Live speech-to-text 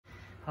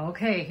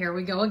Okay, here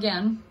we go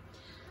again.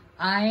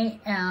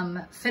 I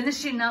am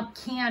finishing up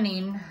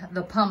canning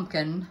the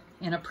pumpkin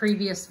in a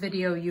previous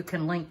video you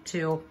can link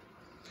to.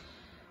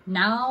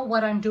 Now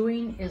what I'm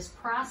doing is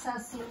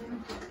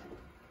processing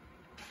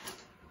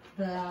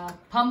the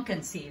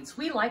pumpkin seeds.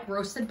 We like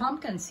roasted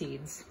pumpkin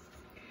seeds.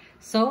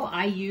 So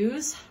I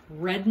use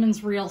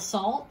Redmond's real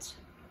salt.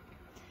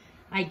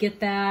 I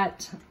get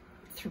that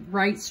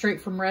right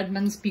straight from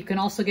Redmond's. You can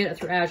also get it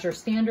through Azure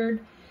Standard.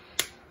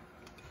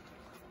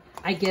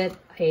 I get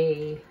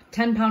a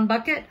 10-pound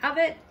bucket of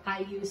it.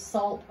 I use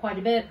salt quite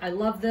a bit. I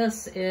love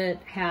this. It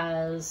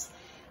has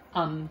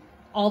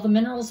all the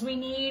minerals we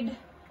need.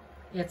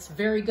 It's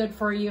very good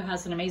for you,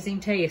 has an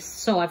amazing taste.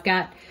 So I've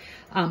got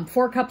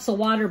 4 cups of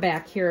water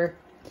back here.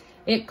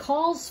 It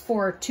calls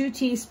for 2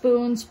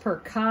 teaspoons per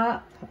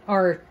cup,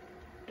 or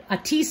a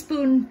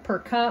teaspoon per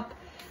cup.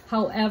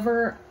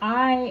 However,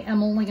 I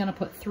am only gonna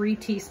put 3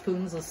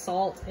 teaspoons of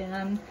salt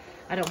in.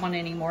 I don't want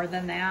any more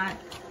than that.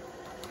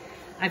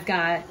 I've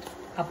got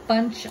a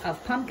bunch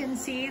of pumpkin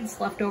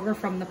seeds left over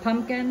from the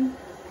pumpkin.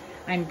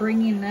 I'm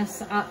bringing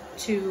this up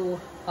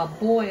to a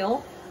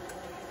boil.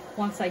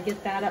 Once I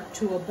get that up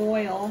to a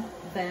boil,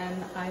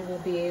 then I will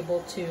be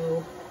able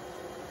to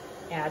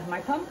add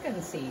my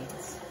pumpkin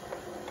seeds.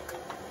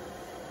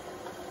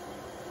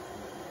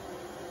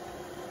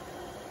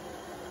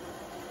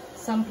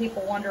 Some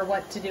people wonder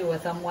what to do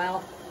with them.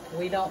 Well,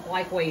 we don't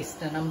like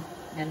wasting them,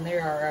 and they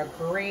are a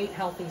great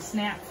healthy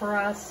snack for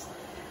us.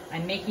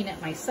 I'm making it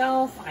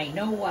myself. I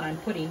know what I'm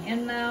putting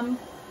in them.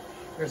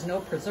 There's no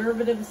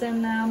preservatives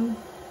in them.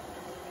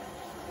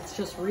 It's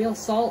just real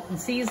salt and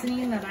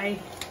seasoning that I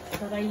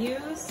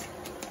use.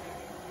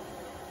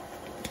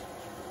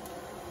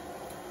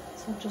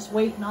 So just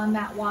waiting on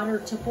that water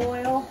to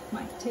boil.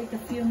 Might take a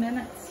few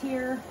minutes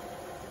here.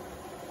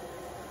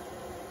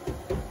 And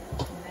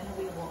then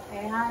we will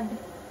add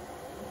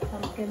the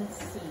pumpkin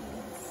seeds.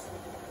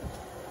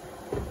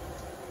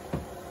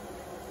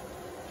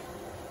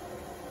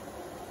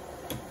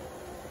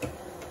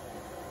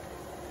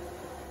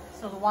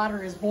 So the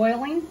water is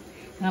boiling,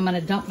 and I'm going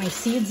to dump my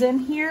seeds in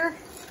here.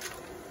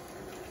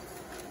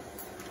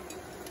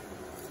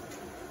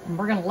 And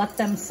we're going to let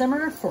them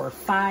simmer for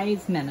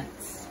 5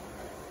 minutes.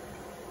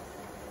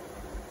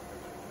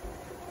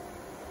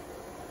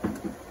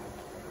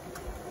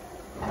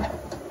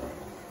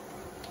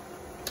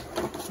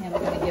 And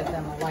I'm going to give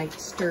them a light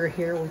stir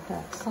here with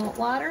that salt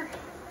water.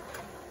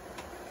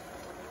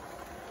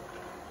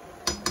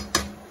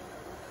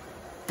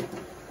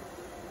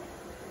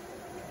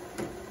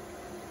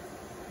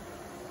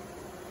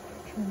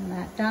 Turn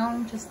that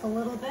down just a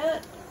little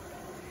bit.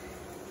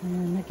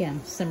 And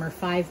again, simmer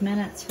 5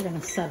 minutes. We're going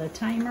to set a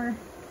timer.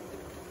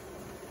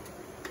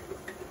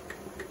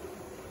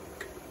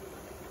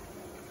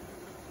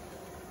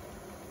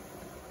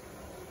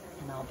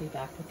 And I'll be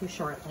back with you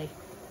shortly.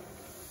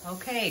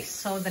 Okay,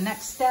 so the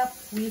next step,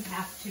 we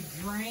have to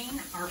drain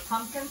our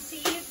pumpkin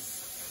seeds.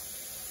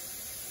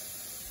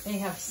 They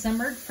have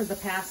simmered for the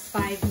past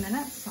 5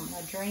 minutes. I'm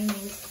going to drain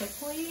these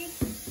quickly.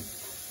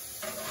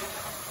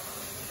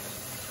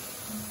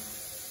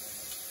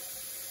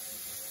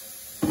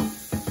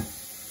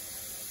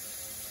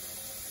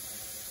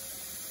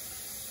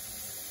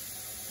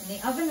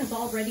 The oven is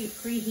already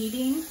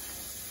preheating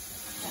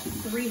at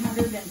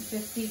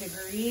 350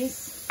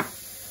 degrees.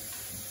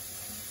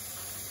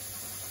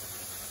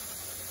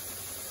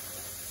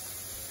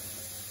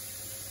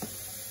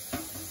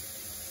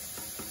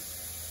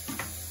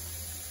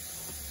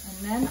 And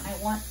then I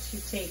want to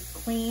take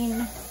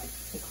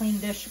the clean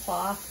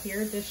dishcloth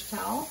here, dish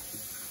towel.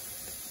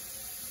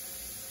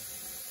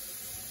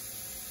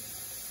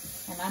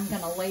 And I'm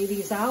going to lay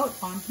these out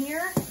on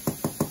here.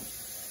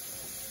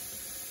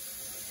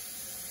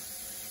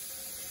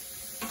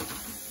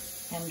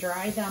 And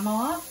dry them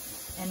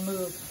off and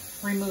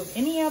remove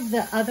any of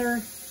the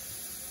other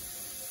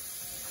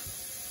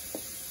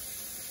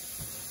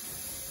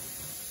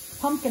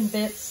pumpkin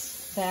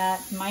bits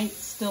that might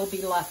still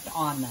be left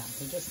on them.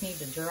 We just need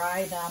to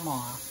dry them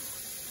off.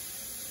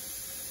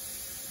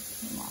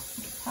 Get them off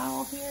my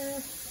towel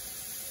here.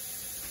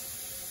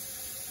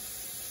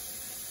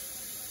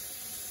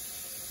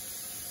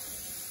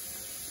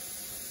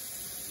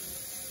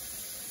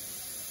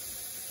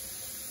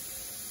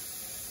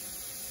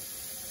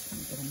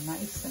 Get them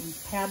nice and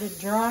patted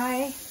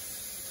dry.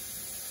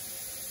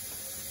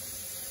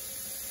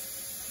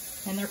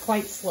 And they're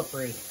quite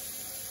slippery.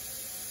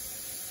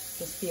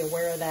 Just be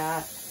aware of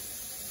that.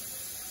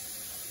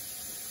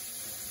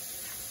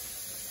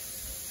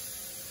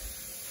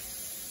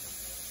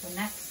 The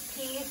next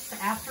piece,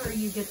 after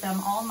you get them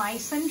all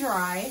nice and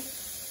dry,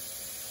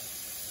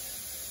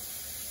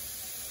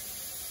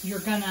 you're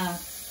gonna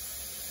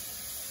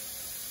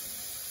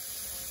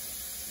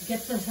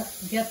get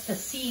the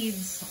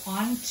seeds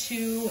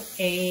onto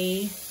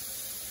a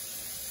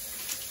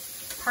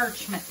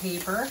parchment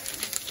paper.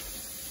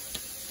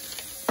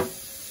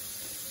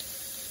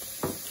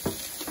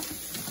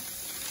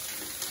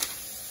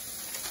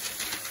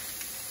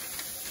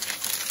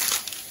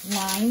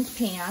 Lined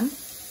pan.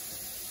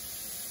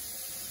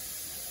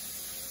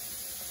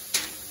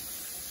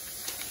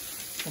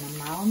 Gonna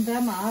mound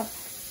them up.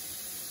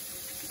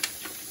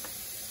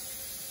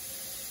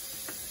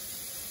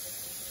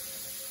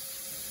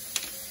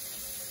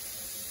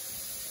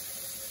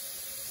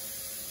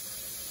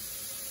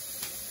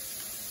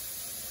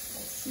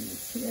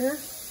 Seeds here.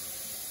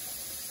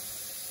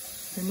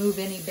 Remove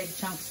any big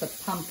chunks of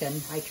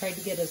pumpkin. I try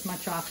to get as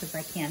much off as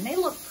I can. They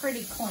look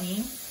pretty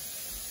clean.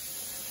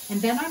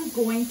 And then I'm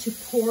going to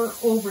pour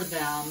over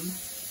them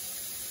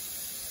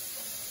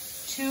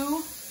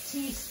 2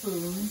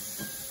 teaspoons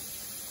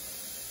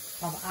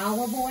of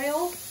olive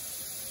oil.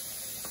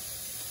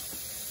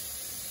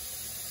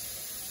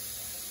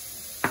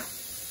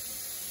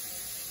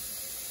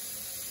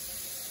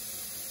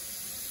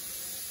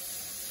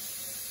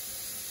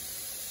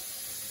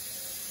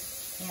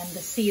 And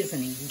the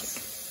seasonings.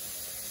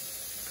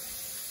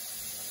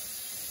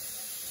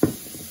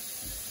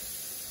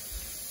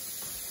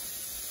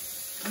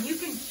 And you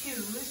can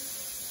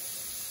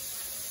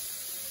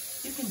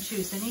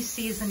choose any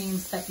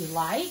seasonings that you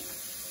like.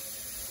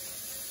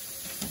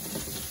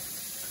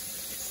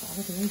 It's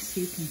all the way so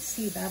you can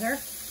see better.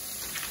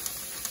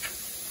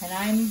 And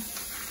I'm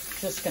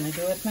just going to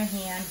do it with my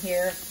hand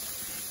here.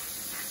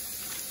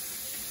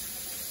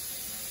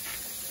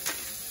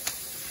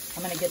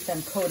 I'm going to get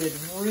them coated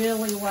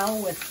really well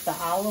with the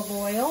olive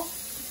oil.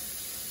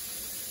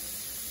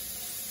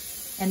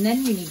 And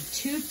then you need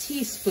 2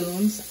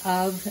 teaspoons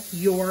of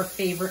your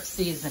favorite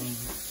seasoning.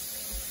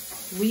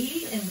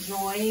 We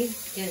enjoy,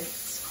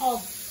 it's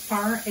called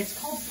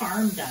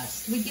farm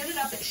dust. We get it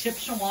up at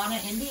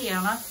Shipshewana,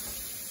 Indiana,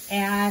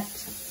 at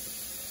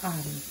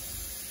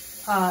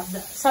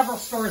several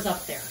stores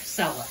up there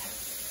sell it.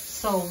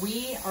 So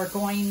we are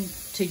going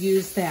to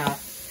use that.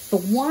 The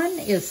one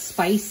is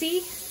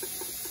spicy.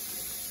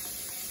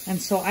 And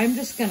so I'm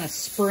just going to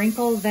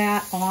sprinkle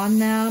that on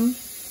them.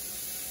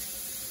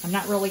 I'm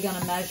not really going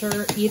to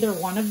measure either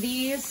one of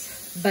these,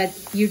 but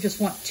you just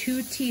want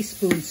 2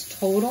 teaspoons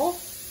total.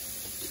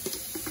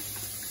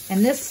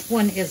 And this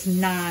one is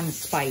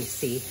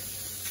non-spicy.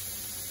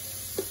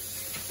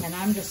 And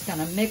I'm just going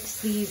to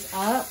mix these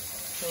up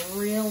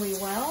really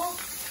well.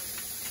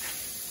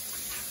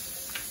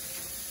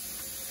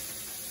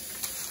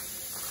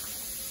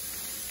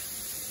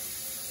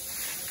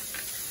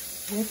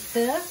 With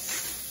this.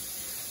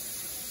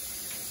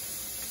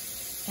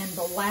 And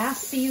the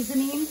last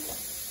seasoning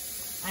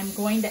I'm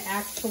going to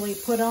actually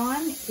put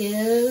on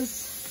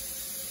is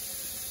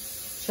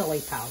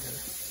chili powder.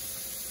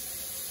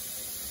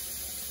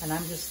 And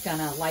I'm just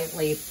gonna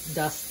lightly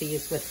dust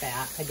these with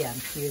that. Again,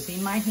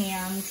 using my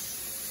hands.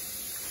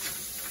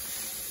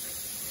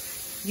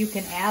 You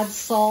can add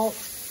salt.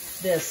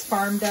 This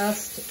farm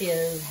dust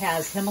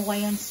has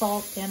Himalayan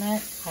salt in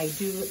it. I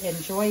do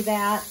enjoy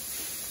that.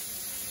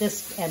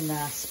 This and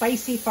the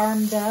spicy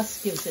farm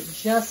dust gives it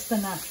just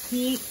enough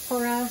heat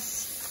for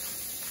us.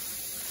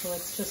 So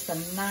it's just a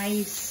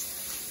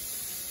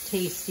nice,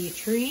 tasty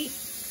treat.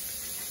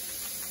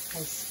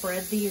 I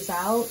spread these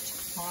out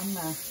on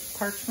the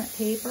parchment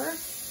paper.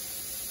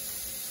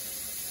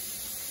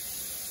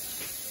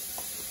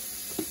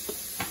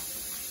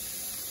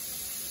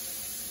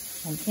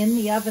 And in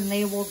the oven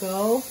they will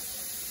go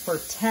for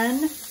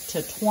 10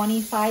 to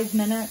 25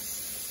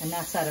 minutes, and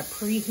that's at a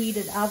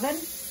preheated oven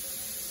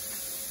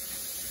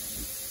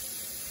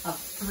of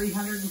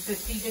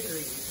 350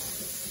 degrees.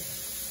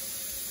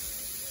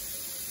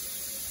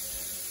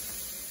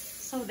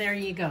 So there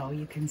you go.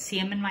 You can see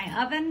them in my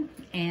oven,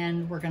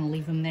 and we're going to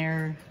leave them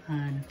there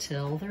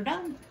until they're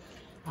done.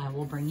 I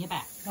will bring you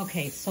back.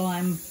 Okay, so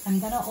I'm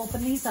going to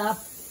open these up.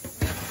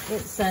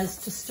 It says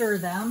to stir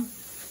them,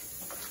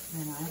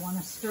 and I want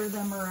to stir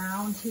them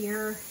around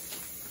here.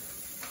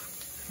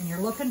 And you're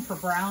looking for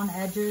brown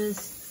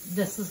edges.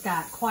 This has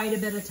got quite a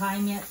bit of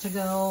time yet to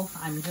go.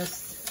 I'm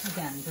just,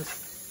 again, just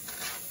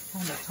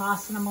kind of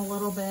tossing them a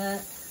little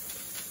bit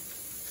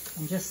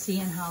and just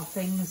seeing how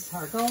things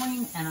are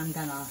going. And I'm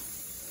going to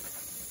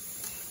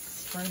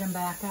spread them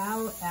back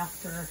out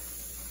after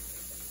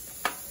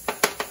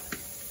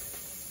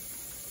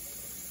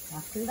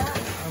that. Okay,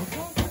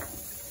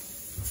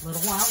 a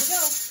little while to go.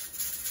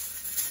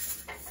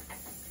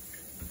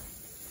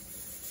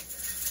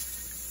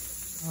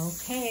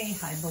 Okay,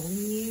 I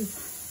believe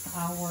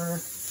our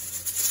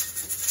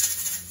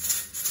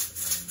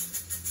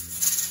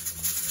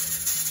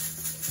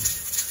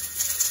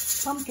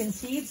pumpkin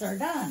seeds are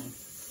done.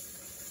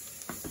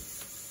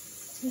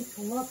 Take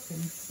a look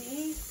and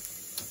see.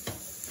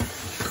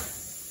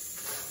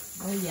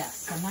 Oh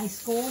yes, a nice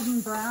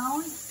golden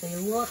brown. They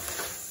look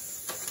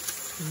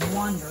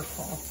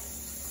wonderful.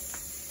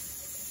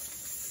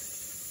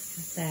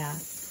 Look at that.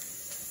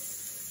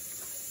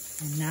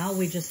 And now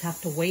we just have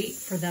to wait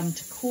for them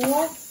to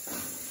cool,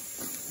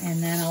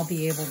 and then I'll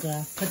be able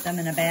to put them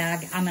in a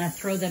bag. I'm going to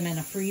throw them in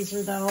a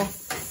freezer though, a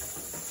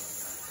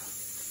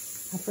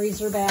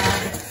freezer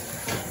bag,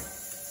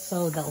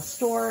 so they'll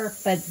store,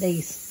 but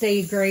they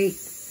stay great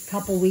a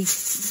couple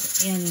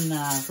weeks in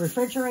the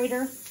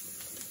refrigerator.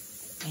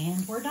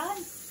 And we're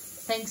done.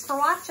 Thanks for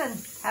watching.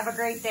 Have a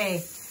great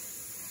day.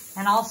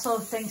 And also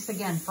thanks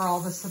again for all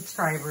the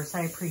subscribers.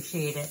 I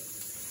appreciate it.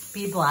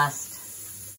 Be blessed.